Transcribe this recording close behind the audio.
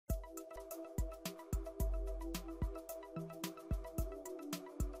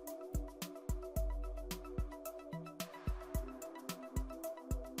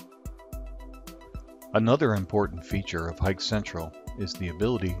Another important feature of HikCentral is the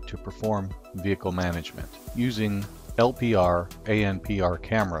ability to perform vehicle management. Using LPR, ANPR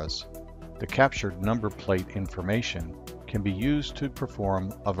cameras, the captured number plate information can be used to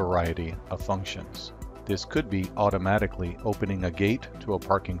perform a variety of functions. This could be automatically opening a gate to a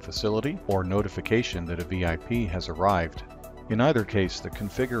parking facility or notification that a VIP has arrived. In either case, the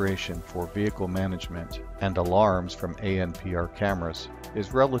configuration for vehicle management and alarms from ANPR cameras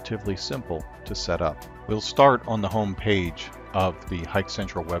is relatively simple to set up. We'll start on the home page of the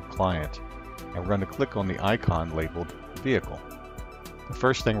HikCentral web client, and we're going to click on the icon labeled Vehicle. The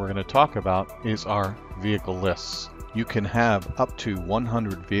first thing we're going to talk about is our vehicle lists. You can have up to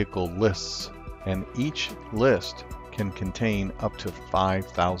 100 vehicle lists, and each list can contain up to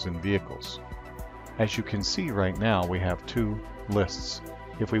 5,000 vehicles. As you can see right now, we have two lists.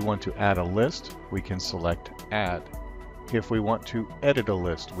 If we want to add a list, we can select Add. If we want to edit a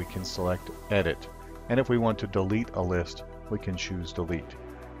list, we can select Edit. And if we want to delete a list, we can choose Delete.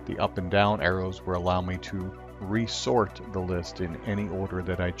 The up and down arrows will allow me to resort the list in any order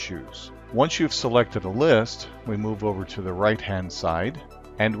that I choose. Once you've selected a list, we move over to the right-hand side,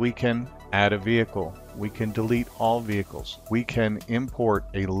 and we can add a vehicle. We can delete all vehicles. We can import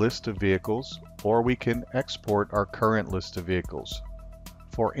a list of vehicles, or we can export our current list of vehicles.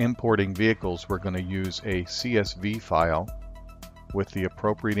 For importing vehicles, we're going to use a CSV file with the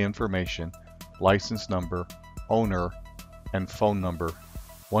appropriate information, license number, owner, and phone number.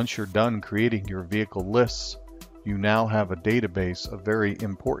 Once you're done creating your vehicle lists, you now have a database of very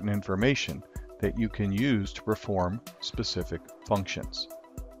important information that you can use to perform specific functions.